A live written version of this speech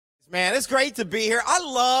Man, it's great to be here. I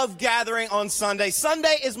love gathering on Sunday.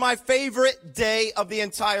 Sunday is my favorite day of the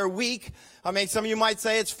entire week. I mean, some of you might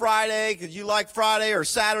say it's Friday because you like Friday or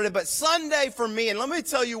Saturday, but Sunday for me, and let me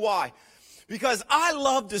tell you why. Because I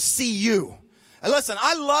love to see you. And listen,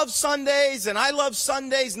 I love Sundays, and I love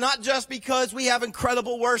Sundays not just because we have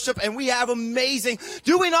incredible worship and we have amazing.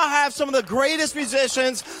 Do we not have some of the greatest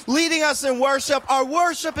musicians leading us in worship? Our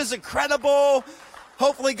worship is incredible.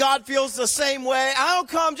 Hopefully God feels the same way. I don't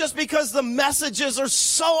come just because the messages are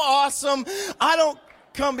so awesome. I don't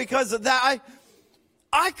come because of that.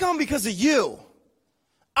 I come because of you.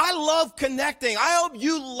 I love connecting. I hope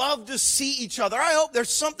you love to see each other. I hope there's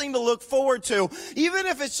something to look forward to. Even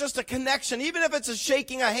if it's just a connection, even if it's a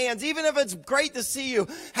shaking of hands, even if it's great to see you.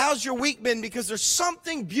 How's your week been? Because there's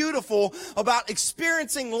something beautiful about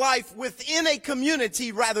experiencing life within a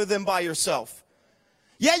community rather than by yourself.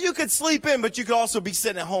 Yeah, you could sleep in, but you could also be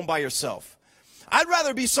sitting at home by yourself. I'd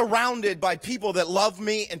rather be surrounded by people that love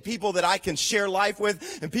me and people that I can share life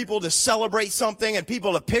with and people to celebrate something and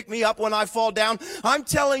people to pick me up when I fall down. I'm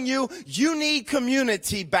telling you, you need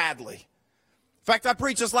community badly. In fact, I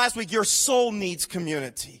preached this last week, your soul needs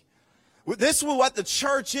community. This is what the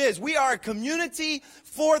church is. We are a community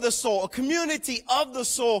for the soul, a community of the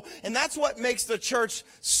soul, and that's what makes the church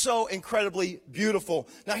so incredibly beautiful.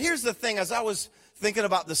 Now, here's the thing. As I was thinking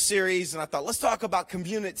about the series, and I thought, let's talk about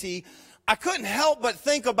community, I couldn't help but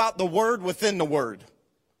think about the word within the word.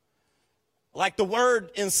 Like the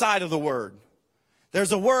word inside of the word.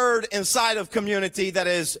 There's a word inside of community that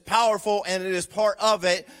is powerful, and it is part of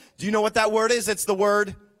it. Do you know what that word is? It's the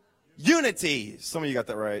word unity. Some of you got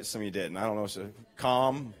that right, some of you didn't. I don't know. So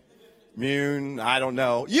calm, immune, I don't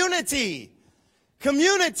know. Unity.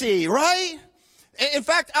 Community, right? In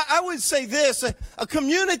fact, I would say this, a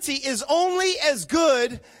community is only as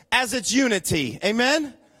good as its unity.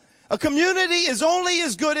 Amen? A community is only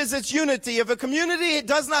as good as its unity. If a community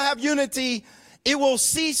does not have unity, it will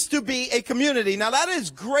cease to be a community. Now, that is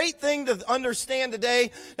a great thing to understand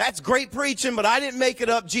today. That's great preaching, but I didn't make it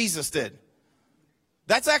up. Jesus did.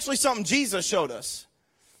 That's actually something Jesus showed us.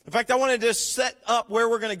 In fact, I wanted to set up where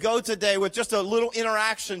we're going to go today with just a little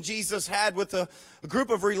interaction Jesus had with a group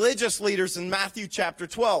of religious leaders in Matthew chapter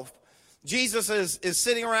 12. Jesus is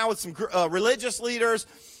sitting around with some religious leaders,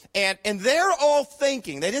 and they're all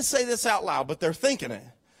thinking, they didn't say this out loud, but they're thinking it.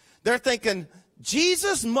 They're thinking,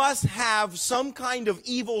 Jesus must have some kind of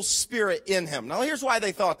evil spirit in him. Now, here's why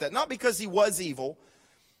they thought that. Not because he was evil.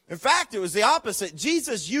 In fact, it was the opposite.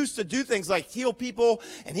 Jesus used to do things like heal people,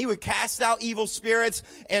 and he would cast out evil spirits.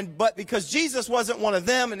 But because Jesus wasn't one of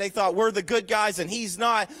them, and they thought we're the good guys and he's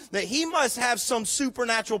not, that he must have some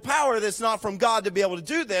supernatural power that's not from God to be able to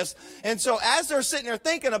do this. And so as they're sitting there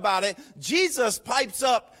thinking about it, Jesus pipes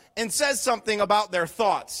up and says something about their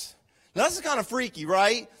thoughts. Now, this is kind of freaky,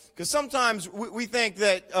 right? Because sometimes we think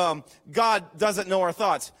that God doesn't know our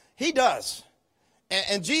thoughts. He does.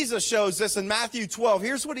 And Jesus shows this in Matthew 12.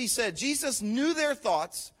 Here's what he said. Jesus knew their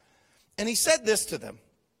thoughts, and he said this to them.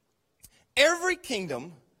 Every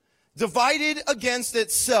kingdom divided against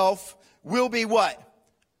itself will be what?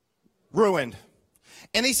 Ruined.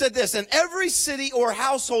 And he said this, and every city or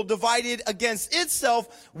household divided against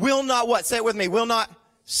itself will not what? Say it with me. Will not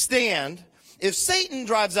stand. If Satan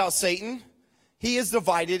drives out Satan, he is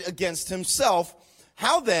divided against himself.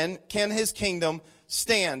 How then can his kingdom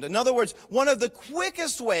stand? In other words, one of the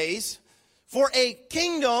quickest ways for a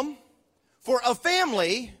kingdom, for a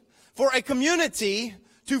family, for a community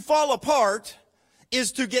to fall apart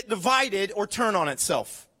is to get divided or turn on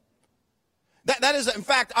itself. That is, in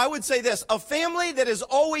fact, I would say this, a family that is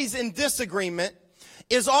always in disagreement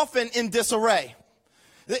is often in disarray.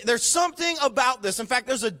 There's something about this. In fact,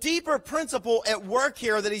 there's a deeper principle at work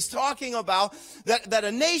here that he's talking about, that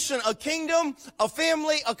a nation, a kingdom, a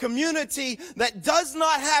family, a community that does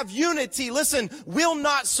not have unity, listen, will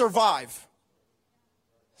not survive.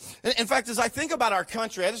 In fact, as I think about our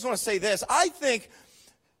country, I just want to say this. I think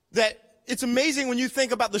that it's amazing when you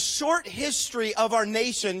think about the short history of our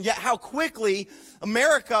nation, yet how quickly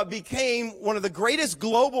America became one of the greatest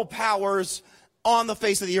global powers on the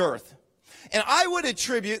face of the earth. And I would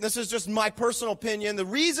attribute, this is just my personal opinion, the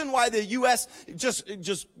reason why the U.S. just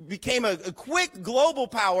became a quick global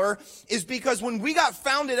power is because when we got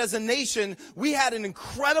founded as a nation, we had an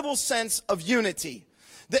incredible sense of unity.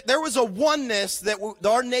 There was a oneness that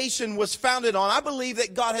our nation was founded on. I believe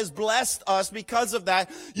that God has blessed us because of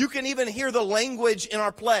that. You can even hear the language in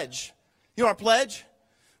our pledge. You know our pledge?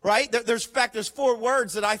 Right? There's 4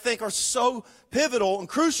 words that I think are so pivotal and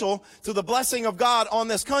crucial to the blessing of God on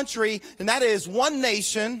this country, and that is one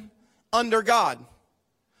nation under God.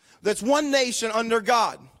 That's one nation under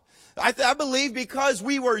God. I believe because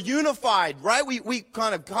we were unified, right? We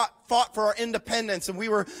kind of fought for our independence and we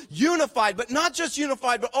were unified, but not just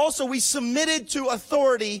unified, but also we submitted to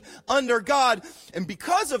authority under God. And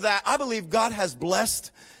because of that, I believe God has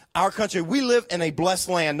blessed our country. We live in a blessed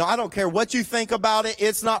land. No, I don't care what you think about it.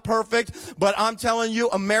 It's not perfect, but I'm telling you,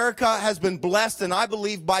 America has been blessed, and I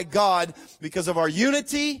believe by God because of our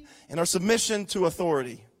unity and our submission to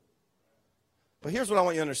authority. But here's what I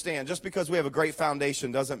want you to understand. Just because we have a great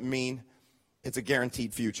foundation doesn't mean it's a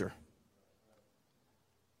guaranteed future.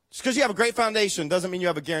 Just because you have a great foundation doesn't mean you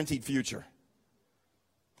have a guaranteed future.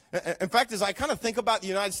 In fact, as I kind of think about the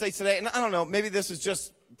United States today, and I don't know, maybe this is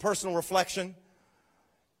just personal reflection,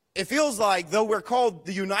 it feels like, though we're called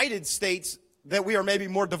the United States, that we are maybe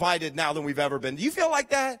more divided now than we've ever been. Do you feel like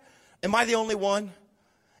that? Am I the only one?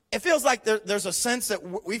 It feels like there's a sense that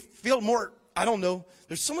we feel more, I don't know,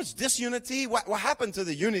 there's so much disunity. What happened to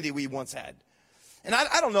the unity we once had? And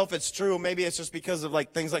I don't know if it's true. Maybe it's just because of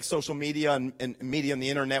like things like social media and media and the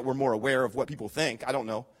internet. We're more aware of what people think. I don't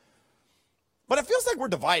know. But it feels like we're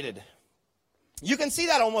divided. You can see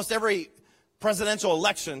that almost every presidential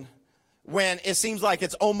election when it seems like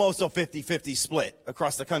it's almost a 50-50 split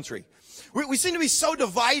across the country. We seem to be so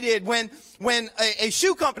divided when a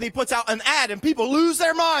shoe company puts out an ad and people lose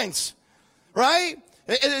their minds, right?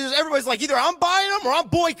 Everybody's like, either I'm buying them or I'm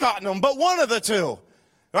boycotting them, but one of the two,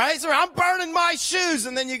 right? So I'm burning my shoes,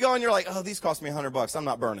 and then you go and you're like, oh, these cost me $100. I'm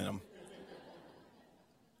not burning them.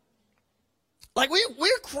 Like,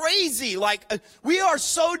 we're crazy. Like, we are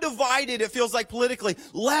so divided, it feels like, politically,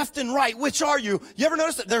 left and right. Which are you? You ever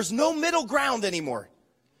notice that there's no middle ground anymore?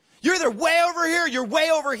 You're either way over here, you're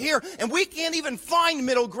way over here, and we can't even find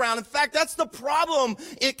middle ground. In fact, that's the problem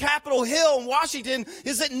at Capitol Hill in Washington,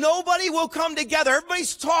 is that nobody will come together.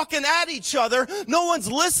 Everybody's talking at each other. No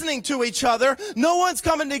one's listening to each other. No one's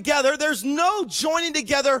coming together. There's no joining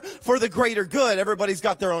together for the greater good. Everybody's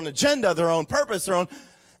got their own agenda, their own purpose, their own,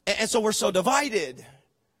 and so we're so divided.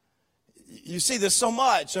 You see this so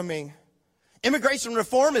much. I mean, immigration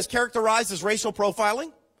reform is characterized as racial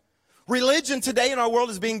profiling. Religion today in our world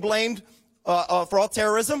is being blamed for all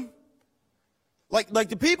terrorism. Like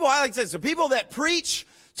the people, I like to say, the people that preach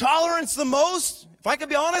tolerance the most, if I could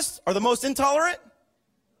be honest, are the most intolerant.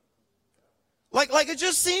 Like it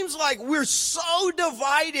just seems like we're so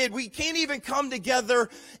divided, we can't even come together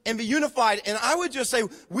and be unified. And I would just say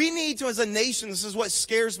we need to, as a nation, this is what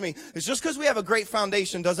scares me, is just because we have a great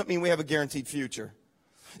foundation doesn't mean we have a guaranteed future.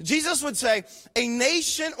 Jesus would say a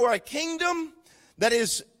nation or a kingdom that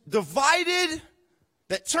is divided,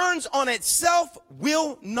 that turns on itself,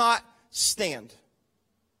 will not stand.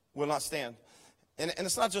 Will not stand. And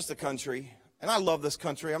it's not just the country. And I love this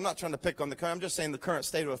country. I'm not trying to pick on the country. I'm just saying the current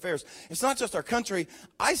state of affairs. It's not just our country.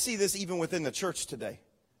 I see this even within the church today.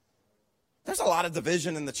 There's a lot of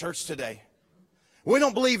division in the church today. We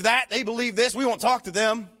don't believe that. They believe this. We won't talk to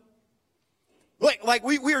them. Like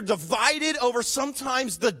we are divided over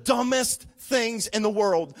sometimes the dumbest things in the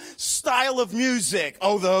world. Style of music.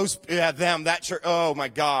 Oh, those, yeah, them, that church. Oh, my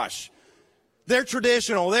gosh. They're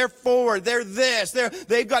traditional. They're forward. They're this.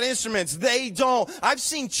 They've got instruments. They don't. I've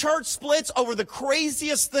seen church splits over the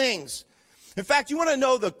craziest things. In fact, you want to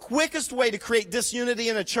know the quickest way to create disunity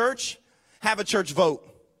in a church? Have a church vote.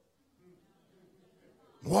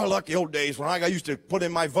 Well, I like the old days when I used to put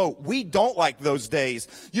in my vote. We don't like those days.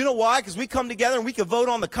 You know why? Because we come together and we can vote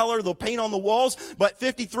on the color of the paint on the walls, but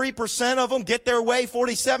 53% of them get their way,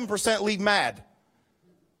 47% leave mad.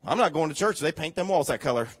 I'm not going to church. They paint them walls that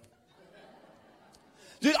color.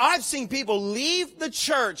 Dude, I've seen people leave the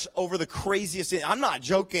church over the craziest thing. I'm not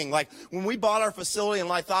joking. Like, when we bought our facility in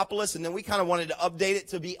Lithopolis, and then we kind of wanted to update it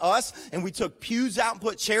to be us, and we took pews out and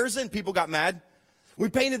put chairs in, people got mad. We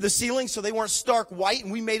painted the ceilings so they weren't stark white,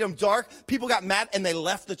 and we made them dark. People got mad, and they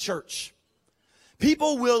left the church.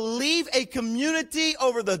 People will leave a community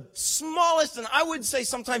over the smallest, and I would say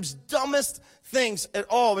sometimes dumbest things at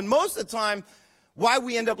all. And most of the time, why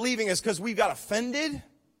we end up leaving is because we got offended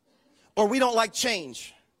or we don't like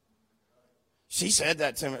change. She said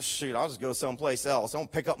that to me. Shoot, I'll just go someplace else. I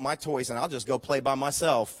don't pick up my toys, and I'll just go play by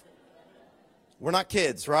myself. We're not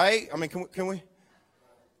kids, right? I mean, can we?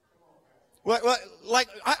 Well, like,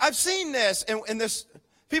 I've seen this, and this,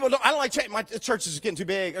 people don't, I don't like change. My church is getting too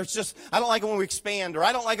big, or it's just, I don't like it when we expand, or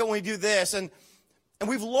I don't like it when we do this, and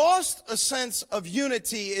we've lost a sense of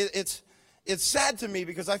unity. It's sad to me,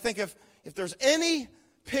 because I think if there's any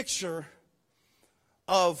picture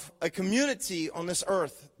of a community on this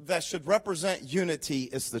earth that should represent unity,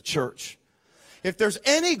 it's the church. If there's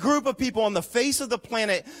any group of people on the face of the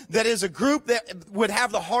planet that is a group that would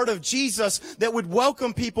have the heart of Jesus, that would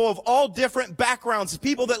welcome people of all different backgrounds,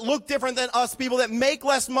 people that look different than us, people that make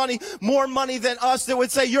less money, more money than us, that would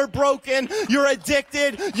say, you're broken, you're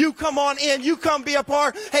addicted, you come on in, you come be a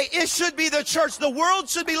part. Hey, it should be the church. The world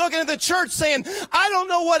should be looking at the church saying, I don't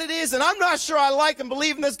know what it is, and I'm not sure I like and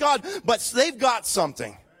believe in this God, but they've got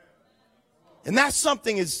something. And that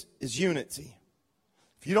something is unity.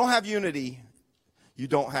 If you don't have unity, you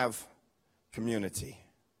don't have community.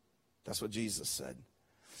 That's what Jesus said.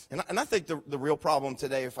 And I think the real problem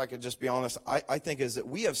today, if I could just be honest, I think is that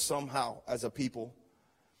we have somehow, as a people,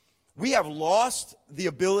 we have lost the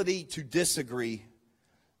ability to disagree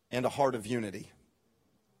and a heart of unity.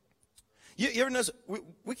 You ever notice,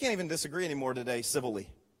 we can't even disagree anymore today civilly.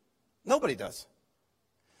 Nobody does.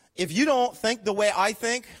 If you don't think the way I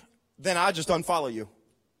think, then I just unfollow you.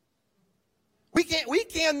 We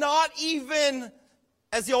cannot even,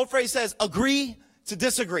 as the old phrase says, agree to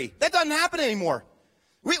disagree. That doesn't happen anymore.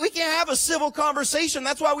 We can't have a civil conversation.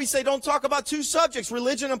 That's why we say don't talk about two subjects,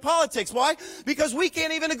 religion and politics. Why? Because we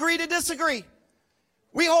can't even agree to disagree.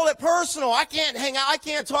 We hold it personal. I can't hang out. I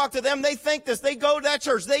can't talk to them. They think this. They go to that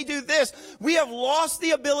church. They do this. We have lost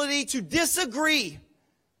the ability to disagree.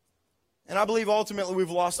 And I believe ultimately we've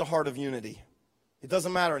lost the heart of unity. It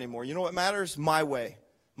doesn't matter anymore. You know what matters? My way.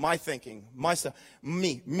 My thinking, my stuff,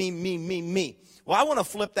 me. Well, I want to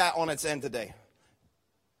flip that on its end today.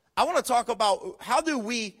 I want to talk about how do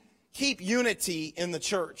we keep unity in the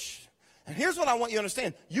church. And here's what I want you to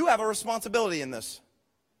understand. You have a responsibility in this.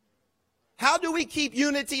 How do we keep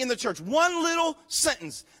unity in the church? One little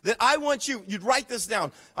sentence that I want you'd write this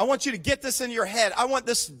down. I want you to get this in your head. I want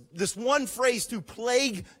this one phrase to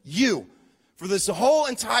plague you for this whole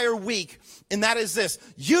entire week. And that is this: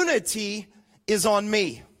 unity is on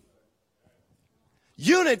me.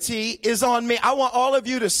 Unity is on me. I want all of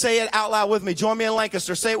you to say it out loud with me. Join me in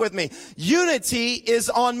Lancaster. Say it with me. Unity is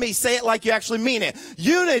on me. Say it like you actually mean it.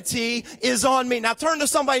 Unity is on me. Now turn to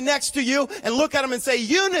somebody next to you and look at them and say,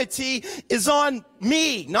 unity is on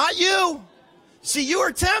me, not you. See, you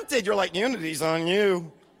are tempted. You're like, unity's on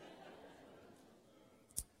you.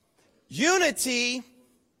 Unity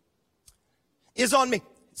is on me.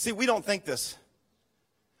 See, we don't think this.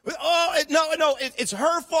 Oh, no, it's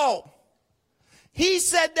her fault. He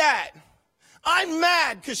said that. I'm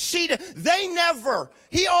mad because they never.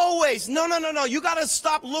 He always. No. You got to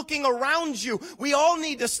stop looking around you. We all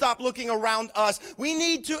need to stop looking around us. We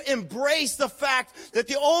need to embrace the fact that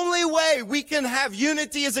the only way we can have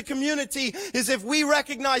unity as a community is if we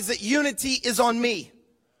recognize that unity is on me.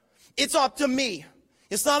 It's up to me.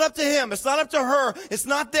 It's not up to him. It's not up to her. It's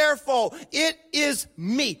not their fault. It is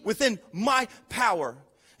me within my power.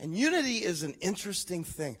 And unity is an interesting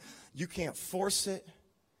thing. You can't force it.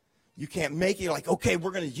 You can't make it. You're like, okay,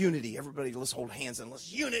 we're going to unity. Everybody, let's hold hands and let's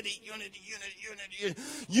unity. You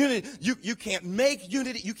can't make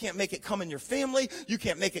unity. You can't make it come in your family. You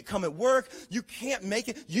can't make it come at work. You can't make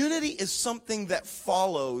it. Unity is something that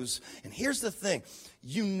follows. And here's the thing.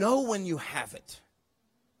 You know when you have it,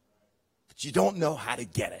 but you don't know how to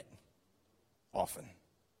get it often.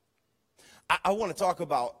 I want to talk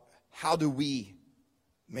about how do we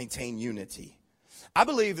maintain unity. I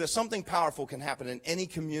believe that something powerful can happen in any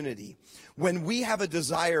community when we have a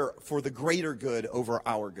desire for the greater good over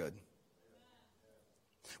our good.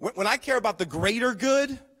 When I care about the greater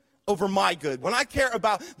good over my good, when I care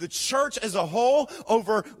about the church as a whole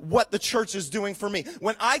over what the church is doing for me,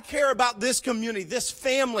 when I care about this community, this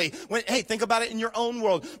family, hey, think about it in your own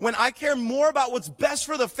world. When I care more about what's best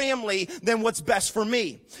for the family than what's best for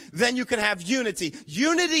me, then you can have unity.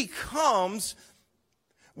 Unity comes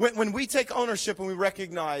when we take ownership and we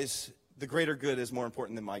recognize the greater good is more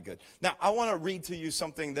important than my good. Now, I want to read to you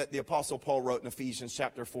something that the Apostle Paul wrote in Ephesians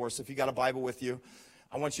chapter 4. So if you got a Bible with you,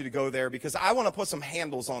 I want you to go there because I want to put some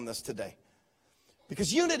handles on this today.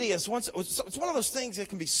 Because unity is it's one of those things that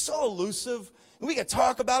can be so elusive. And we can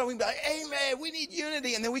talk about it. We can be like, hey, man, we need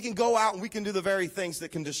unity. And then we can go out and we can do the very things that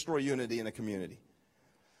can destroy unity in a community.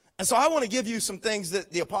 And so I want to give you some things that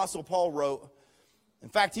the Apostle Paul wrote. In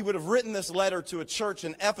fact, he would have written this letter to a church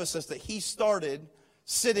in Ephesus that he started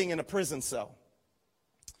sitting in a prison cell.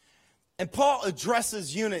 And Paul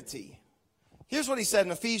addresses unity. Here's what he said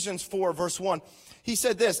in Ephesians 4, verse 1. He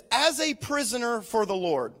said this: as a prisoner for the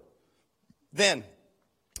Lord, then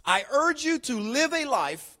I urge you to live a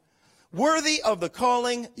life worthy of the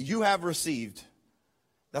calling you have received.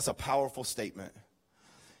 That's a powerful statement.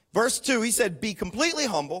 Verse 2, he said, be completely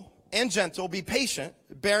humble and gentle, be patient,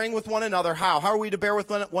 bearing with one another. How? How are we to bear with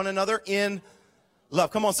one another? In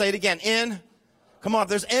love. Come on, say it again. Come on, if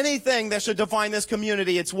there's anything that should define this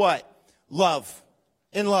community, it's what? love.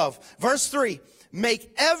 In love. Verse 3,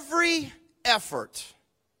 make every effort.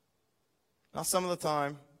 Not some of the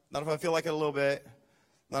time. Not if I feel like it a little bit.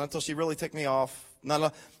 Not until she really ticked me off.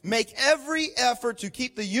 Make every effort to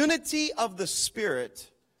keep the unity of the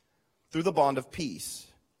Spirit through the bond of peace.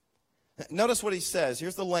 Notice what he says.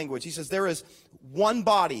 Here's the language. He says there is one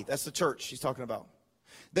body. That's the church he's talking about.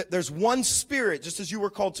 There's one Spirit, just as you were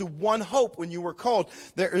called to one hope when you were called.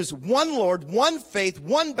 There is one Lord, one faith,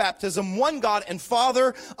 one baptism, one God and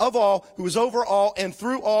Father of all, who is over all and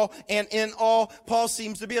through all and in all. Paul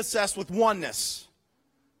seems to be obsessed with oneness.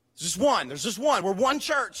 There's just one. There's just one. We're one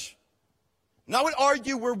church. And I would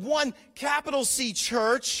argue we're one capital C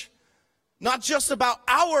church, not just about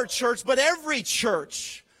our church, but every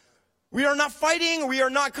church. We are not fighting. We are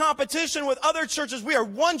not competition with other churches. We are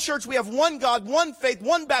one church. We have one God, one faith,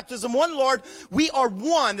 one baptism, one Lord. We are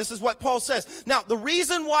one. This is what Paul says. Now, the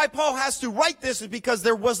reason why Paul has to write this is because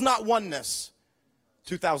there was not oneness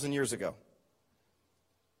 2,000 years ago.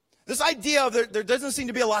 This idea of there doesn't seem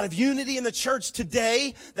to be a lot of unity in the church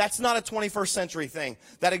today, that's not a 21st century thing.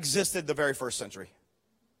 That existed the very first century.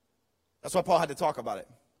 That's why Paul had to talk about it.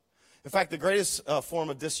 In fact, the greatest form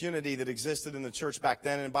of disunity that existed in the church back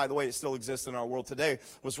then, and by the way, it still exists in our world today,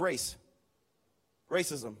 was race.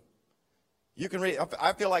 Racism. You can read,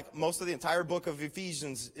 I feel like most of the entire book of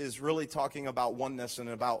Ephesians is really talking about oneness and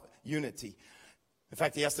about unity. In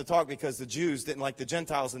fact, he has to talk because the Jews didn't like the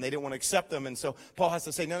Gentiles and they didn't want to accept them. And so Paul has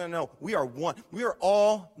to say, no, we are one. We are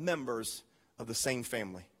all members of the same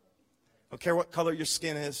family. I don't care what color your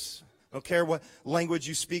skin is. I don't care what language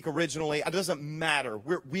you speak originally. It doesn't matter.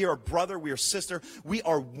 We are brother. We are sister. We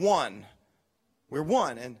are one. We're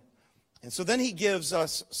one. And so then he gives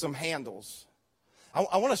us some handles.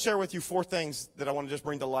 I want to share with you 4 things that I want to just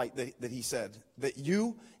bring to light that he said. That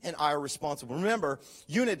you and I are responsible. Remember,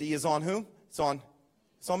 unity is on who? It's on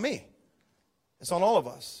me. It's on all of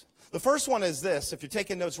us. The first one is this. If you're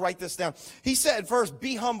taking notes, write this down. He said first,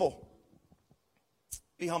 be humble.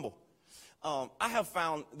 Be humble. I have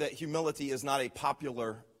found that humility is not a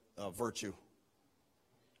popular virtue,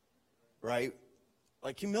 right?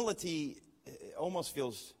 Like humility almost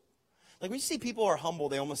feels, like when you see people are humble,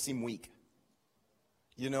 they almost seem weak.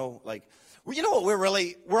 You know, like, well, you know what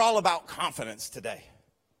we're all about confidence today.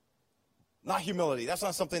 Not humility. That's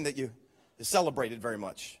not something that is celebrated very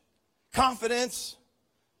much. Confidence,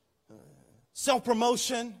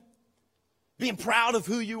 self-promotion, being proud of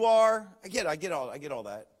who you are. I get all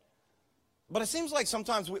that. But it seems like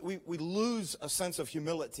sometimes we lose a sense of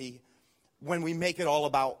humility when we make it all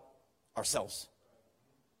about ourselves.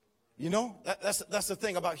 You know, that's the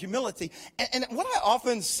thing about humility. And what I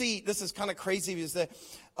often see, this is kind of crazy, is that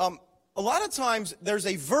a lot of times there's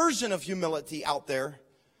a version of humility out there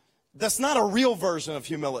that's not a real version of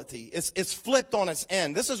humility. It's flipped on its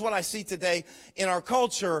end. This is what I see today in our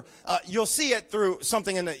culture. You'll see it through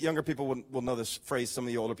something, and the younger people will know this phrase. Some of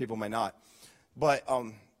the older people may not. But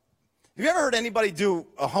have you ever heard anybody do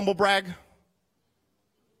a humble brag?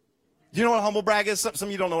 Do you know what a humble brag is? Some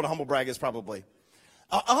of you don't know what a humble brag is probably.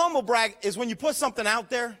 A humble brag is when you put something out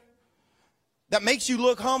there that makes you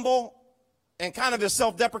look humble and kind of is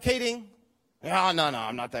self-deprecating. Oh, no,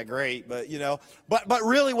 I'm not that great, but you know. But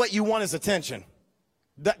really what you want is attention.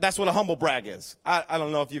 That's what a humble brag is. I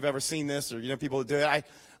don't know if you've ever seen this or you know people that do it.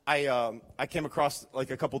 I came across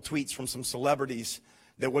like a couple tweets from some celebrities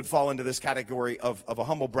that would fall into this category of a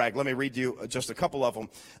humble brag. Let me read you just a couple of them.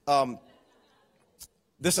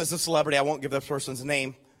 This is a celebrity. I won't give this person's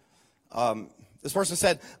name. This person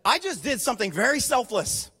said, I just did something very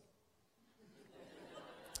selfless.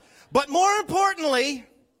 But more importantly,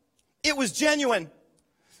 it was genuine.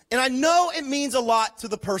 And I know it means a lot to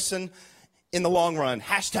the person in the long run.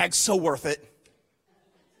 Hashtag so worth it.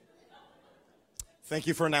 Thank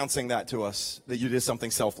you for announcing that to us, that you did something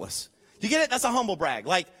selfless. You get it? That's a humble brag.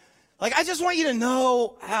 Like I just want you to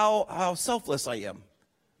know how selfless I am.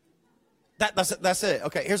 That's it.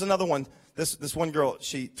 Okay, here's another one. This one girl,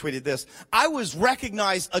 she tweeted this. I was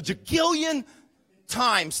recognized a jagillion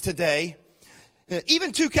times today.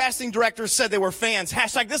 Even 2 casting directors said they were fans.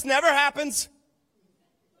 Hashtag this never happens.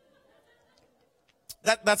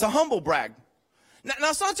 That's a humble brag. Now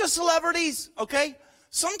it's not just celebrities, okay?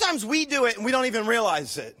 Sometimes we do it and we don't even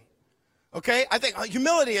realize it. Okay, I think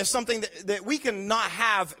humility is something that we can not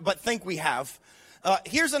have but think we have.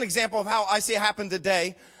 Here's an example of how I see it happen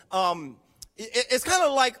today. It's kind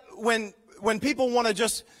of like when people want to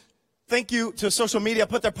just thank you to social media,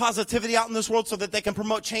 put their positivity out in this world so that they can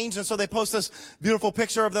promote change. And so they post this beautiful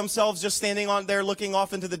picture of themselves just standing on there looking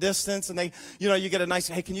off into the distance. And they, you get a nice,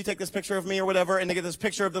 hey, can you take this picture of me or whatever? And they get this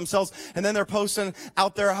picture of themselves. And then they're posting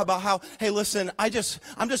out there about how, hey, listen, I'm just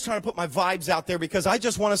trying to put my vibes out there because I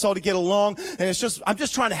just want us all to get along. And I'm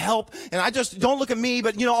just trying to help. And don't look at me,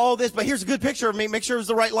 but all this. But here's a good picture of me. Make sure it's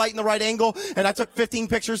the right light and the right angle. And I took 15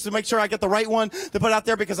 pictures to make sure I get the right one to put out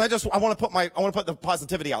there because I want to put the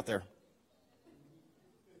positivity out there.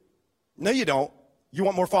 No, you don't. You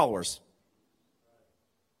want more followers.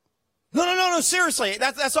 No, seriously.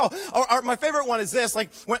 That's all. My favorite one is this,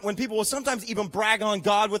 like when people will sometimes even brag on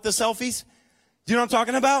God with the selfies. Do you know what I'm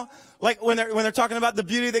talking about? Like when they're talking about the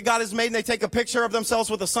beauty that God has made and they take a picture of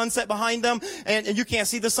themselves with the sunset behind them and you can't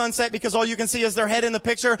see the sunset because all you can see is their head in the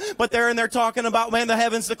picture, but they're in there talking about, man, the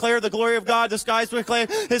heavens declare the glory of God, the skies declare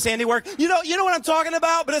his handiwork. You know what I'm talking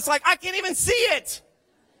about? But it's like, I can't even see it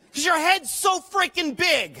because your head's so freaking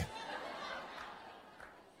big.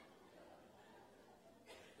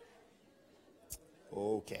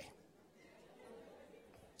 Okay.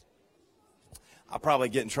 I'll probably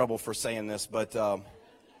get in trouble for saying this, but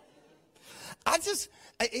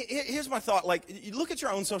here's my thought. Like, you look at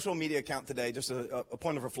your own social media account today, just a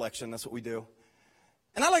point of reflection. That's what we do.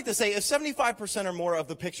 And I like to say, if 75% or more of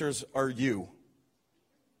the pictures are you,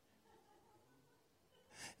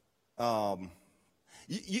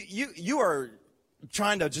 you are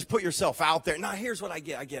trying to just put yourself out there. Now, here's what I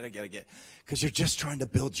get. Because you're just trying to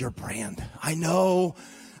build your brand. I know.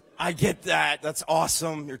 I get that. That's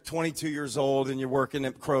awesome. You're 22 years old and you're working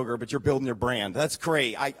at Kroger, but you're building your brand. That's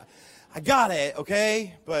great. I got it,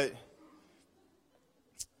 okay? But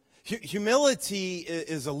humility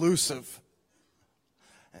is elusive.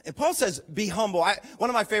 And Paul says, be humble. One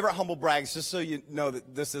of my favorite humble brags, just so you know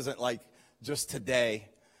that this isn't like just today,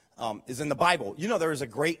 is in the Bible. There is a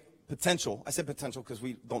great potential. I said potential because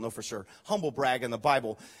we don't know for sure. Humble brag in the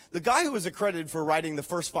Bible. The guy who was accredited for writing the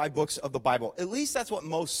first 5 books of the Bible, at least that's what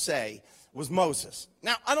most say, was Moses.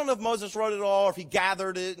 Now, I don't know if Moses wrote it all or if he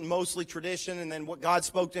gathered it in mostly tradition and then what God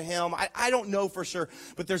spoke to him. I don't know for sure.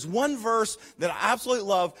 But there's one verse that I absolutely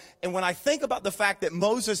love. And when I think about the fact that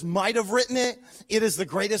Moses might have written it, it is the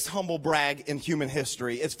greatest humble brag in human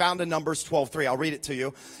history. It's found in Numbers 12:3. I'll read it to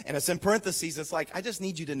you. And it's in parentheses. It's like, I just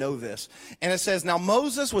need you to know this. And it says, now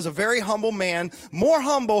Moses was a very humble man, more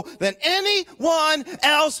humble than anyone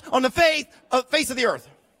else on the face of the earth.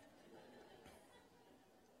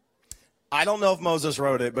 I don't know if Moses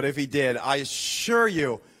wrote it, but if he did, I assure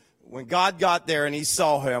you, when God got there and he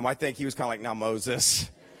saw him, I think he was kind of like, now Moses,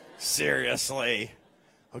 seriously.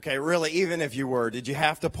 Okay, really, even if you were, did you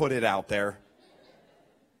have to put it out there?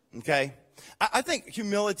 Okay? I think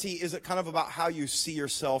humility is kind of about how you see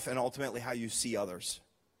yourself and ultimately how you see others.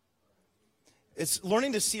 It's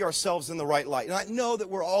learning to see ourselves in the right light. And I know that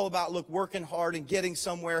we're all about, working hard and getting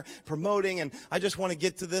somewhere, promoting, and I just want to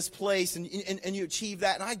get to this place, and you achieve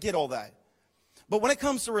that, and I get all that. But when it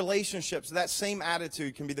comes to relationships, that same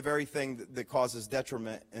attitude can be the very thing that causes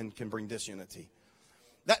detriment and can bring disunity.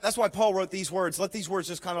 That's why Paul wrote these words. Let these words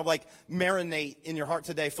just kind of like marinate in your heart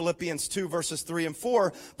today. Philippians 2, verses 3 and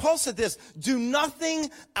 4. Paul said this, do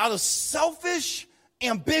nothing out of selfish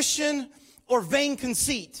ambition or vain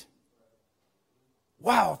conceit.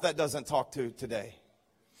 Wow, if that doesn't talk to today.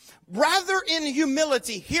 Rather in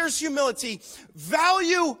humility, here's humility,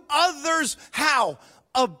 value others how?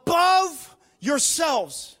 Above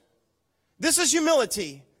yourselves. This is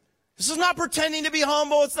humility. This is not pretending to be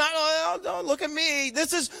humble. It's not, oh, don't look at me.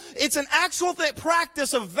 It's an actual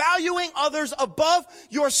practice of valuing others above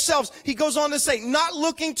yourselves. He goes on to say, not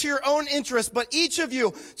looking to your own interest, but each of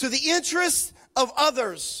you to the interest of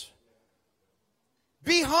others.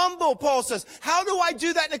 Be humble, Paul says. How do I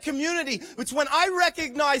do that in a community? It's when I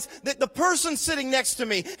recognize that the person sitting next to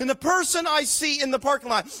me, and the person I see in the parking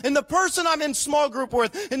lot, and the person I'm in small group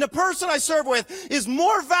with, and the person I serve with is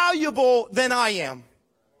more valuable than I am.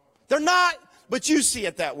 They're not, but you see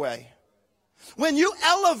it that way. When you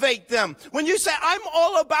elevate them, when you say, I'm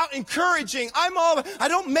all about encouraging, I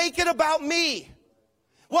don't make it about me.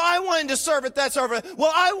 Well, I wanted to serve at that service.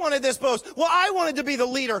 Well, I wanted this post. Well, I wanted to be the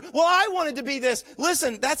leader. Well, I wanted to be this.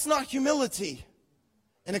 Listen, that's not humility.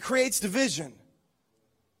 And it creates division.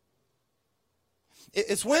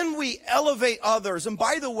 It's when we elevate others. And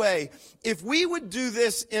by the way, if we would do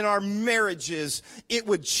this in our marriages, it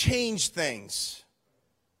would change things.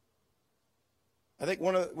 I think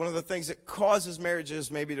one of the things that causes marriages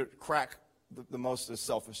maybe to crack the most is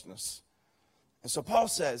selfishness. And so Paul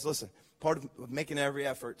says, listen, part of making every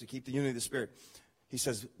effort to keep the unity of the Spirit, he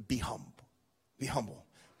says, be humble. Be humble.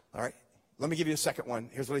 All right? Let me give you a second one.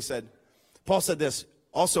 Here's what he said. Paul said this,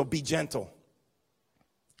 Also, be gentle.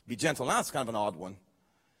 Be gentle. Now, it's kind of an odd one.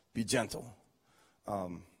 Be gentle.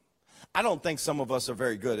 I don't think some of us are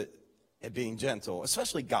very good at being gentle,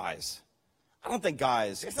 especially guys. I don't think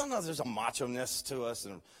guys, sometimes there's a macho-ness to us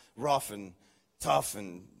and rough and tough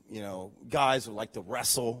and, guys who like to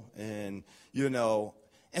wrestle and,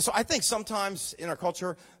 And so I think sometimes in our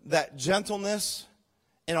culture that gentleness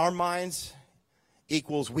in our minds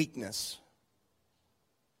equals weakness.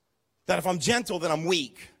 That if I'm gentle, then I'm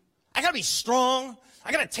weak. I got to be strong.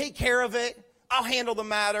 I got to take care of it. I'll handle the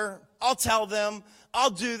matter. I'll tell them. I'll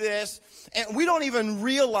do this. And we don't even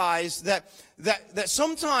realize that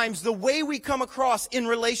sometimes the way we come across in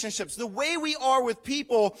relationships, the way we are with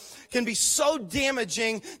people can be so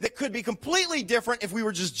damaging that could be completely different if we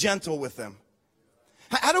were just gentle with them.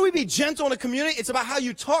 How do we be gentle in a community? It's about how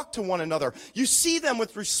you talk to one another. You see them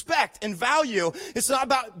with respect and value. It's not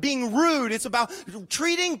about being rude. It's about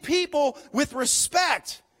treating people with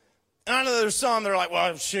respect. And I know there's some that are like,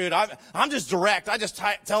 well, shoot, I'm just direct. I just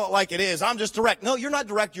tell it like it is. I'm just direct. No, you're not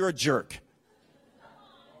direct. You're a jerk.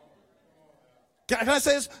 Can I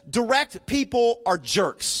say this? Direct people are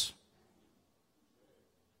jerks.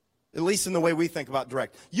 At least in the way we think about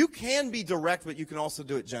direct. You can be direct, but you can also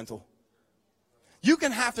do it gentle. You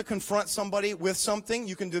can have to confront somebody with something.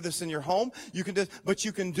 You can do this in your home. But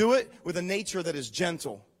you can do it with a nature that is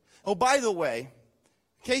gentle. Oh, by the way,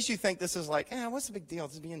 in case you think this is like, what's the big deal?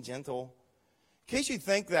 It's being gentle. In case you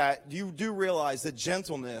think that, you do realize that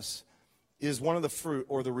gentleness is one of the fruit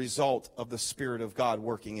or the result of the Spirit of God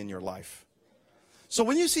working in your life. So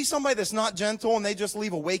when you see somebody that's not gentle and they just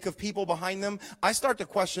leave a wake of people behind them, I start to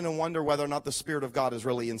question and wonder whether or not the Spirit of God is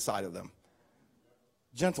really inside of them.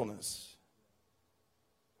 Gentleness.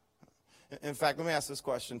 In fact, let me ask this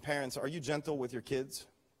question. Parents, are you gentle with your kids?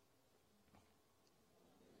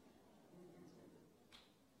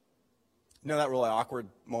 You know that really awkward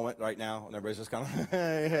moment right now? And everybody's just kind of,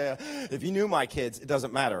 yeah. If you knew my kids, it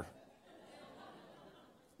doesn't matter.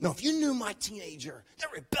 No, if you knew my teenager, they're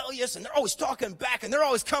rebellious and they're always talking back and they're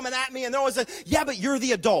always coming at me and they're always like, yeah, but you're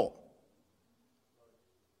the adult.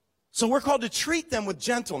 So we're called to treat them with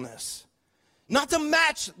gentleness. Not to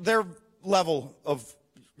match their level of,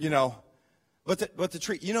 but to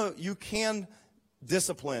treat, you can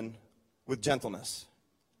discipline with gentleness.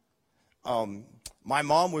 My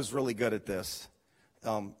mom was really good at this.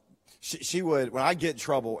 She would, when I get in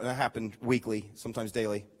trouble, and it happened weekly, sometimes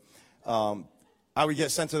daily, I would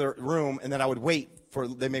get sent to their room, and then I would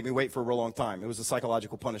they made me wait for a real long time. It was a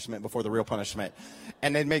psychological punishment before the real punishment.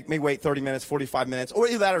 And they'd make me wait 30 minutes, 45 minutes, or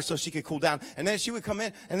either that or so she could cool down. And then she would come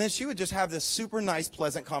in, and then she would just have this super nice,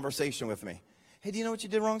 pleasant conversation with me. Hey, do you know what you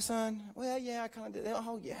did wrong, son? Well, yeah, I kind of did.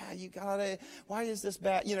 Oh, yeah, you got it. Why is this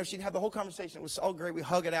bad? She'd have the whole conversation. It was so great. We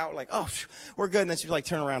hug it out. Like, oh, we're good. And then she'd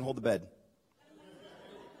turn around, hold the bed.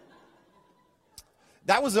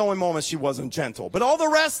 That was the only moment she wasn't gentle. But all the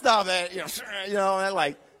rest of it,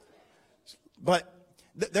 but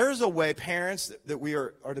there's a way, parents, that we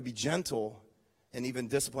are to be gentle and even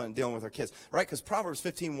disciplined in dealing with our kids, right? Because Proverbs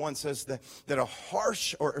 15:1 says that a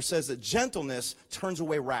harsh, or says that gentleness turns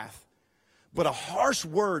away wrath. But a harsh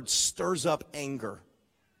word stirs up anger.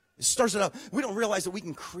 It stirs it up. We don't realize that we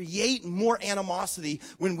can create more animosity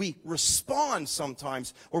when we respond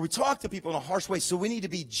sometimes, or we talk to people in a harsh way. So we need to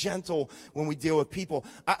be gentle when we deal with people.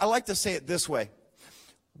 I like to say it this way.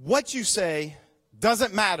 What you say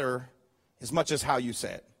doesn't matter as much as how you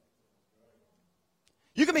say it.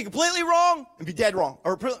 You can be completely wrong and be dead wrong,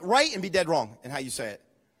 or right and be dead wrong in how you say it.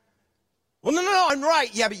 Well, no, I'm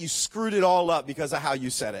right. Yeah, but you screwed it all up because of how you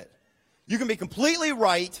said it. You can be completely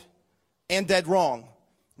right and dead wrong.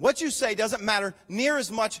 What you say doesn't matter near as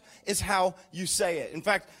much as how you say it. In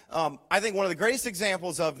fact, I think one of the greatest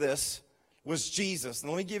examples of this was Jesus.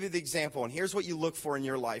 And let me give you the example. And here's what you look for in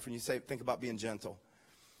your life when you think about being gentle.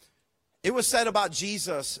 It was said about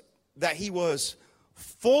Jesus that he was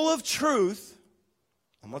full of truth.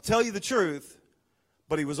 I'm going to tell you the truth.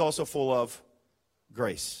 But he was also full of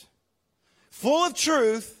grace. Full of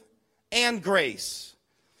truth and grace.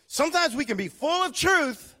 Sometimes we can be full of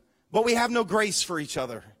truth, but we have no grace for each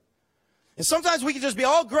other. And sometimes we can just be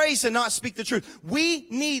all grace and not speak the truth. We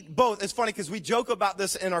need both. It's funny because we joke about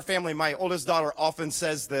this in our family. My oldest daughter often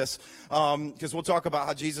says this because we'll talk about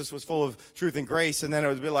how Jesus was full of truth and grace, and then it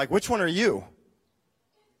would be like, which one are you?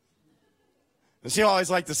 And she always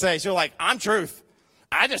like to say, she'll like, I'm truth.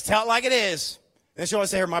 I just tell it like it is. And she'll always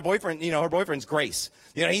say, my boyfriend, her boyfriend's grace.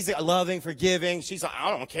 He's loving, forgiving. She's like,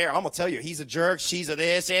 I don't care. I'm going to tell you, he's a jerk. She's a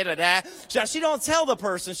this, and a that. She don't tell the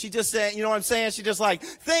person. She just said, you know what I'm saying? She just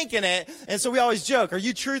thinking it. And so we always joke, are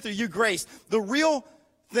you truth or are you grace? The real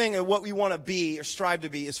thing of what we want to be or strive to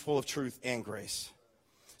be is full of truth and grace.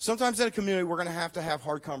 Sometimes in a community, we're going to have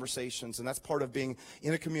hard conversations, and that's part of being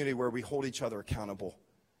in a community where we hold each other accountable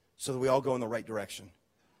so that we all go in the right direction.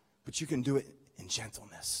 But you can do it in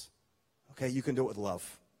gentleness, okay? You can do it with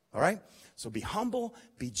love, all right? So be humble,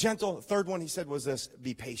 be gentle. The third one he said was this,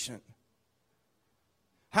 be patient.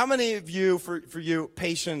 How many of you, for you,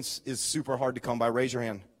 patience is super hard to come by? Raise your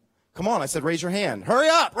hand. Come on, I said raise your hand. Hurry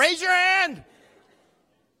up, raise your hand.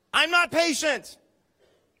 I'm not patient.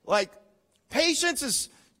 Like, patience is,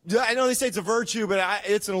 I know they say it's a virtue, but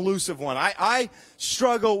it's an elusive one. I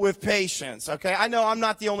struggle with patience, okay? I know I'm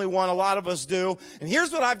not the only one. A lot of us do. And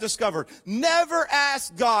here's what I've discovered. Never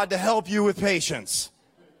ask God to help you with patience.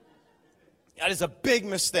 That is a big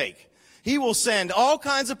mistake. He will send all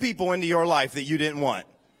kinds of people into your life that you didn't want.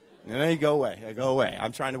 And then you go away. I go away.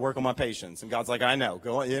 I'm trying to work on my patience. And God's like, I know.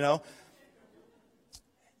 Go on, you know.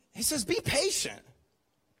 He says, be patient.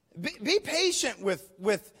 Be patient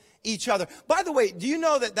with each other. By the way, do you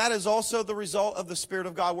know that that is also the result of the Spirit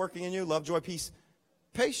of God working in you? Love, joy, peace,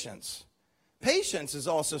 patience. Patience is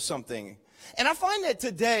also something. And I find that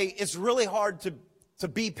today it's really hard to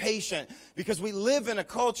be patient because we live in a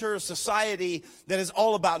culture, a society that is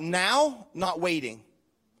all about now, not waiting.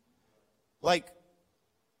 Like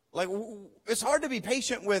it's hard to be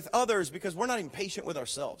patient with others because we're not even patient with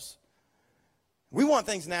ourselves. We want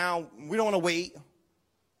things now. We don't want to wait.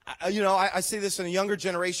 I see this in a younger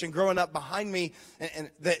generation growing up behind me and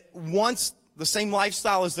that wants the same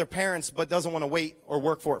lifestyle as their parents but doesn't want to wait or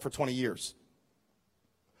work for it for 20 years.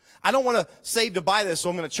 I don't want to save to buy this, so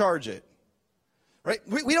I'm going to charge it. Right?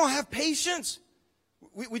 We don't have patience.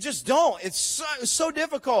 We just don't. It's so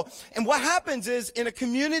difficult. And what happens is in a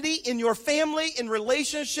community, in your family, in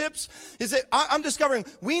relationships, is that I'm discovering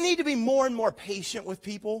we need to be more and more patient with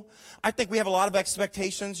people. I think we have a lot of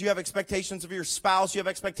expectations. You have expectations of your spouse. You have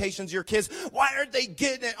expectations of your kids. Why aren't they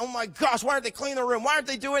getting it? Oh my gosh, why aren't they cleaning the room? Why aren't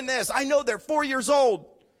they doing this? I know they're 4 years old.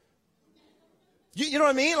 You know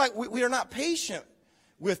what I mean? Like we are not patient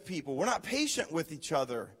with people. We're not patient with each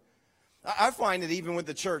other. I find it even with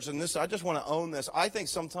the church, and this, I just want to own this. I think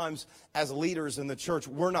sometimes as leaders in the church,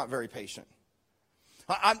 we're not very patient.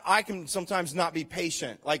 I can sometimes not be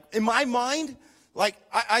patient. Like in my mind, like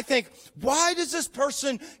I think, why does this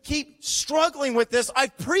person keep struggling with this?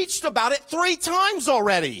 I've preached about it 3 times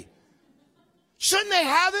already. Shouldn't they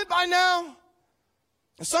have it by now?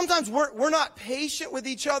 And sometimes we're not patient with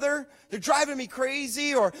each other. They're driving me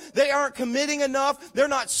crazy, or they aren't committing enough. They're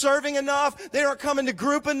not serving enough. They aren't coming to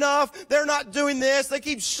group enough. They're not doing this. They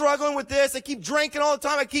keep struggling with this. They keep drinking all the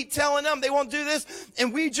time. I keep telling them they won't do this.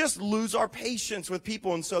 And we just lose our patience with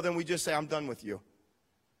people. And so then we just say, I'm done with you.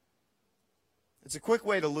 It's a quick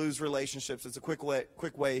way to lose relationships. It's a quick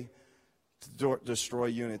way to destroy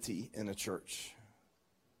unity in a church.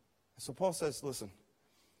 So Paul says, listen.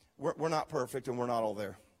 We're not perfect, and we're not all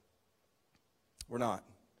there. We're not.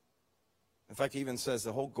 In fact, he even says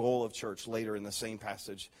the whole goal of church later in the same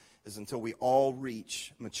passage is until we all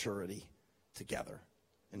reach maturity together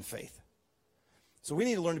in faith. So we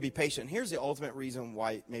need to learn to be patient. Here's the ultimate reason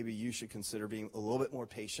why maybe you should consider being a little bit more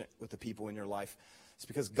patient with the people in your life. It's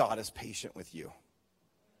because God is patient with you.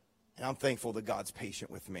 And I'm thankful that God's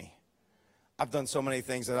patient with me. I've done so many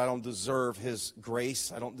things that I don't deserve his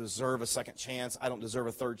grace. I don't deserve a second chance. I don't deserve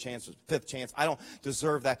a third chance, a fifth chance. I don't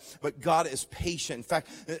deserve that. But God is patient. In fact,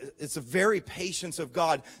 it's the very patience of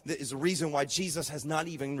God that is the reason why Jesus has not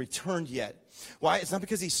even returned yet. Why? It's not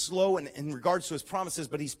because he's slow in regards to his promises,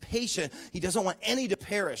 but he's patient. He doesn't want any to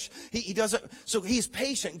perish. He doesn't. So he's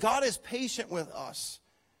patient. God is patient with us.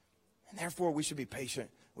 And therefore, we should be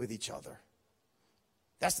patient with each other.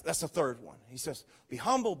 That's the third one. He says, be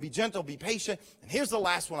humble, be gentle, be patient. And here's the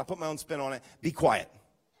last one. I put my own spin on it. Be quiet.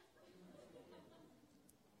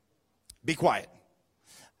 Be quiet.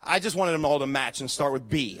 I just wanted them all to match and start with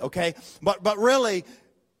B, okay? But really,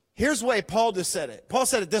 here's the way Paul just said it. Paul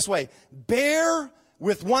said it this way. Bear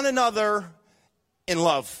with one another in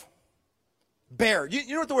love. Bear.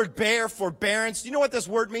 You know what the word bear, forbearance, do you know what this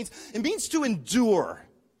word means? It means to endure.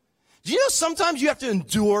 Do you know sometimes you have to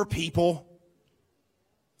endure people?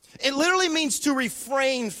 It literally means to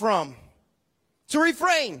refrain from. To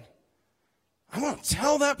refrain. I'm going to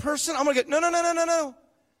tell that person. I'm going to get, no.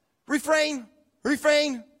 Refrain.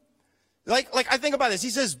 Like I think about this. He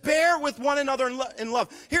says, bear with one another in love.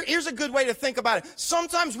 Here's a good way to think about it.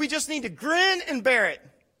 Sometimes we just need to grin and bear it.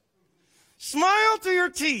 Smile through your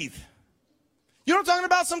teeth. You know what I'm talking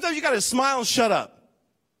about? Sometimes you got to smile and shut up.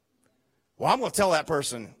 Well, I'm going to tell that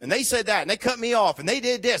person, and they said that, and they cut me off, and they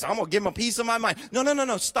did this. I'm going to give them a piece of my mind.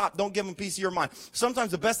 No, stop. Don't give them a piece of your mind. Sometimes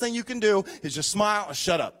the best thing you can do is just smile and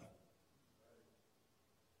shut up.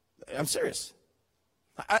 I'm serious.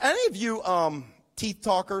 Any of you teeth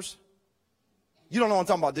talkers? You don't know what I'm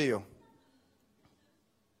talking about, do you?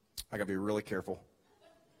 I got to be really careful.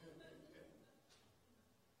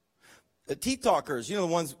 The teeth talkers, you know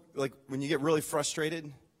the ones like when you get really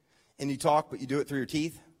frustrated and you talk, but you do it through your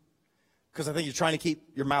teeth? Because I think you're trying to keep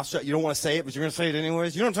your mouth shut. You don't want to say it, but you're going to say it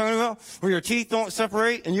anyways. You know what I'm talking about? Where your teeth don't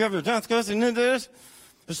separate and you have your disgust and then this.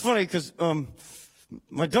 It's funny because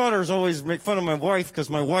my daughters always make fun of my wife because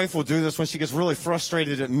my wife will do this when she gets really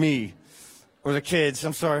frustrated at me or the kids.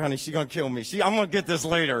 I'm sorry, honey. She's going to kill me. I'm going to get this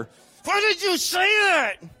later. Why did you say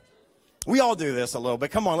that? We all do this a little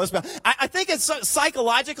bit. Come on, let's be. I think it's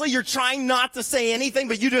psychologically you're trying not to say anything,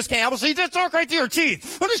 but you just can't help it. So you just talk right to your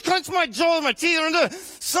teeth. I just clench my jaw with my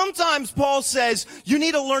teeth. Sometimes Paul says you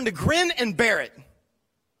need to learn to grin and bear it.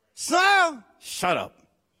 Smile, shut up.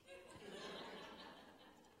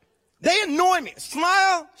 They annoy me.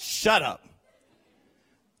 Smile, shut up.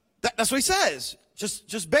 That's what he says.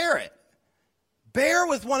 Just bear it. Bear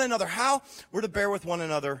with one another. How? We're to bear with one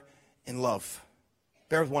another in love.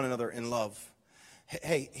 Bear with one another in love.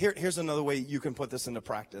 Hey, here's another way you can put this into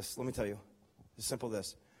practice. Let me tell you. It's simple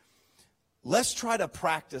this. Let's try to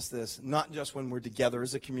practice this, not just when we're together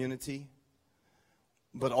as a community,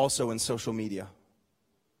 but also in social media.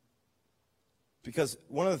 Because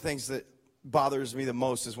one of the things that bothers me the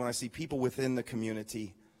most is when I see people within the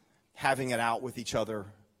community having it out with each other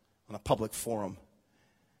on a public forum.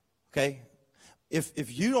 Okay?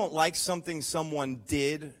 If you don't like something someone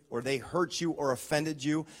did or they hurt you or offended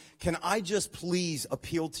you, can I just please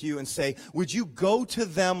appeal to you and say, would you go to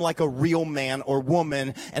them like a real man or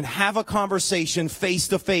woman and have a conversation face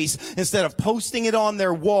to face instead of posting it on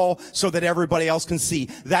their wall so that everybody else can see?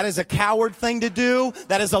 That is a coward thing to do.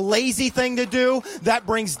 That is a lazy thing to do. That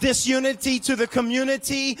brings disunity to the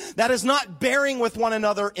community. That is not bearing with one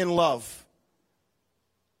another in love.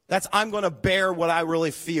 That's I'm going to bear what I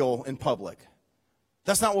really feel in public.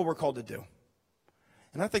 That's not what we're called to do.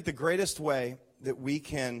 And I think the greatest way that we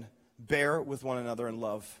can bear with one another in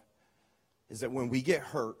love is that when we get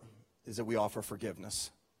hurt, is that we offer forgiveness.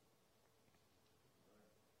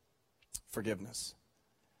 Forgiveness.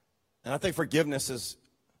 And I think forgiveness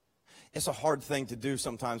it's a hard thing to do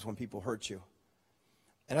sometimes when people hurt you.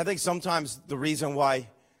 And I think sometimes the reason why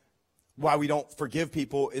we don't forgive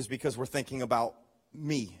people is because we're thinking about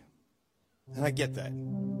me. And I get that.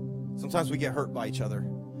 Sometimes we get hurt by each other.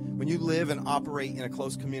 When you live and operate in a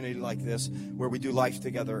close community like this, where we do life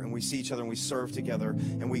together and we see each other and we serve together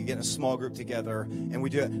and we get in a small group together and we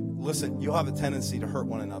do it, listen, you'll have a tendency to hurt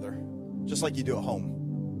one another, just like you do at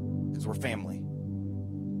home, because we're family.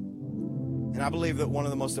 And I believe that one of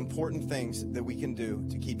the most important things that we can do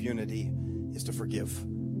to keep unity is to forgive.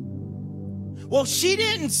 Well, she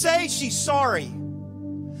didn't say she's sorry.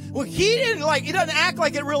 Well, it doesn't act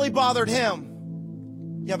like it really bothered him.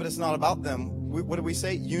 Yeah, but it's not about them. What do we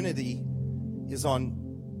say? Unity is on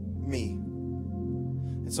me.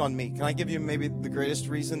 It's on me. Can I give you maybe the greatest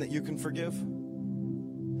reason that you can forgive?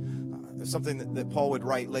 There's something that Paul would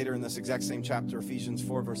write later in this exact same chapter, Ephesians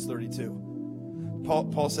 4, verse 32.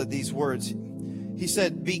 Paul said these words. He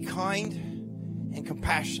said, be kind and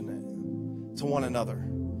compassionate to one another,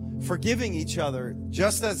 forgiving each other,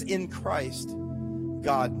 just as in Christ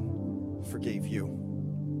God forgave you.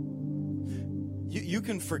 You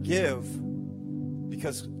can forgive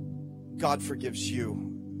because God forgives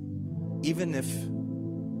you, even if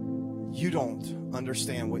you don't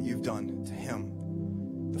understand what you've done to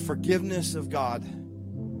him. The forgiveness of God,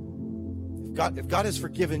 if God has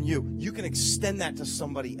forgiven you, you can extend that to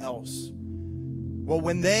somebody else. Well,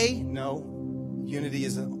 when they know, unity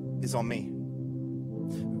is on me.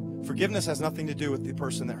 Forgiveness has nothing to do with the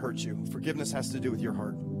person that hurt you. Forgiveness has to do with your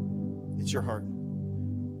heart. It's your heart.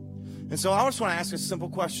 And so I just want to ask a simple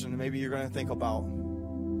question maybe you're going to think about,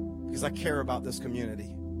 because I care about this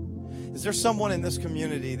community. Is there someone in this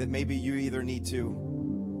community that maybe you either need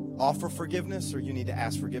to offer forgiveness or you need to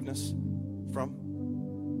ask forgiveness from?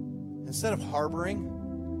 Instead of harboring,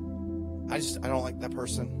 I don't like that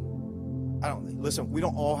person. Listen, we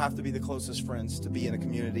don't all have to be the closest friends to be in a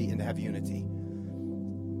community and to have unity.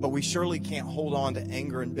 But we surely can't hold on to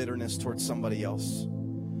anger and bitterness towards somebody else.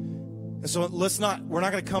 And so we're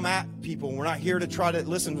not going to come at people. We're not here to try to,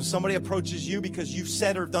 listen, when somebody approaches you because you've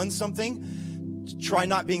said or done something, try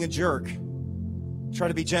not being a jerk. Try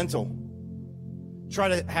to be gentle. Try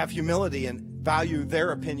to have humility and value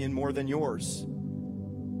their opinion more than yours.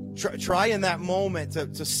 Try in that moment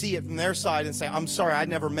to see it from their side and say, I'm sorry, I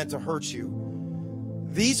never meant to hurt you.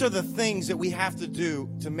 These are the things that we have to do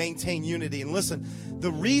to maintain unity. And listen,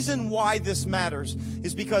 the reason why this matters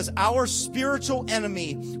is because our spiritual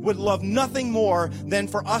enemy would love nothing more than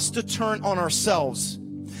for us to turn on ourselves.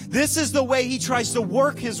 This is the way he tries to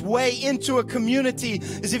work his way into a community,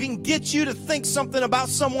 is if he can get you to think something about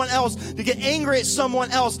someone else, to get angry at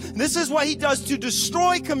someone else. This is what he does to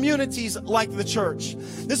destroy communities like the church.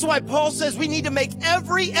 This is why Paul says we need to make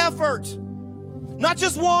every effort. Not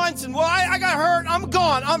just once and, well, I got hurt, I'm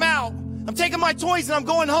gone, I'm out. I'm taking my toys and I'm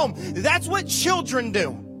going home. That's what children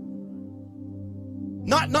do.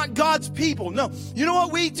 Not God's people. No. You know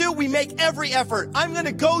what we do? We make every effort. I'm going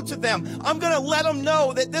to go to them. I'm going to let them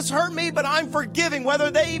know that this hurt me, but I'm forgiving,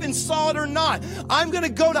 whether they even saw it or not. I'm going to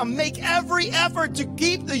go to make every effort to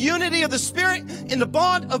keep the unity of the Spirit in the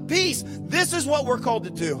bond of peace. This is what we're called to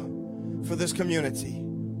do for this community.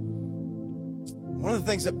 One of the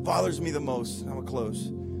things that bothers me the most, and I'm going to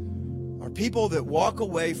close, are people that walk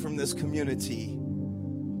away from this community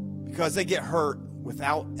because they get hurt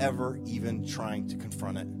without ever even trying to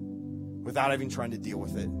confront it, without even trying to deal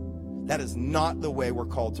with it. That is not the way we're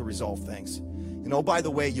called to resolve things. And oh, by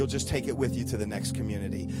the way, you'll just take it with you to the next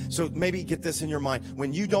community. So maybe get this in your mind.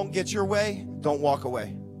 When you don't get your way, don't walk away.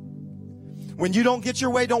 When you don't get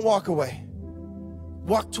your way, don't walk away.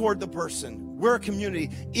 Walk toward the person. We're a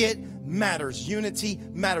community. It matters. Unity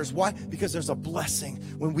matters. Why? Because there's a blessing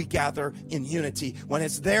when we gather in unity. When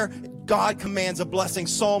it's there, God commands a blessing.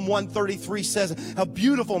 Psalm 133 says how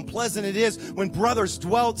beautiful and pleasant it is when brothers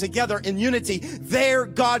dwell together in unity. There,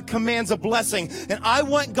 God commands a blessing. And I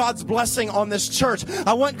want God's blessing on this church.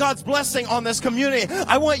 I want God's blessing on this community.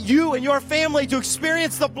 I want you and your family to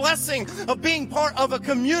experience the blessing of being part of a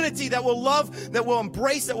community that will love, that will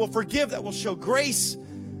embrace, that will forgive, that will show grace.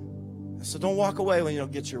 So don't walk away when you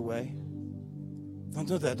don't get your way. Don't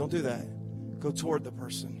do that. Don't do that. Go toward the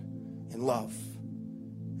person in love.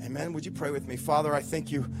 Amen. Would you pray with me? Father, I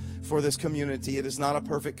thank you for this community. It is not a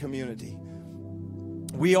perfect community.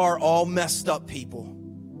 We are all messed up people.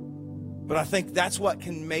 But I think that's what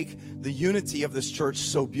can make the unity of this church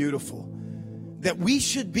so beautiful. That we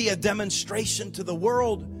should be a demonstration to the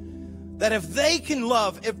world that if they can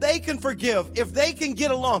love, if they can forgive, if they can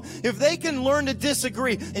get along, if they can learn to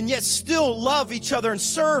disagree and yet still love each other and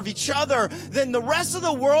serve each other, then the rest of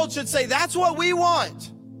the world should say, that's what we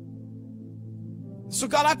want. So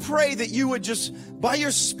God, I pray that you would just, by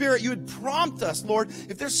your Spirit, you would prompt us, Lord,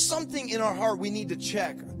 if there's something in our heart we need to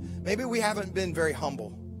check. Maybe we haven't been very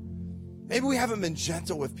humble. Maybe we haven't been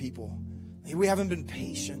gentle with people. Maybe we haven't been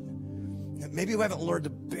patient. Maybe we haven't learned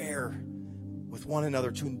to bear with one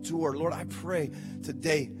another, to endure. Lord, I pray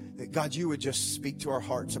today that, God, you would just speak to our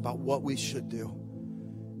hearts about what we should do.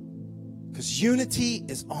 Because unity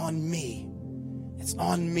is on me. It's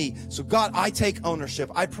on me. So, God, I take ownership.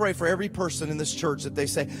 I pray for every person in this church that they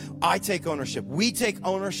say, I take ownership. We take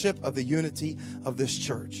ownership of the unity of this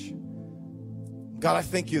church. God, I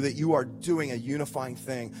thank you that you are doing a unifying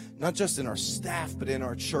thing, not just in our staff, but in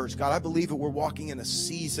our church. God, I believe that we're walking in a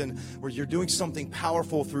season where you're doing something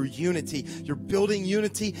powerful through unity. You're building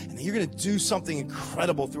unity, and you're going to do something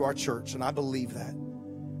incredible through our church, and I believe that.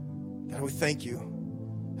 God, we thank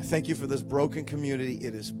you. I thank you for this broken community.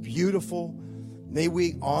 It is beautiful. May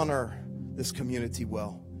we honor this community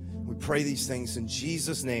well. We pray these things in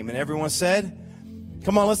Jesus' name. And everyone said,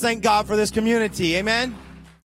 come on, let's thank God for this community. Amen.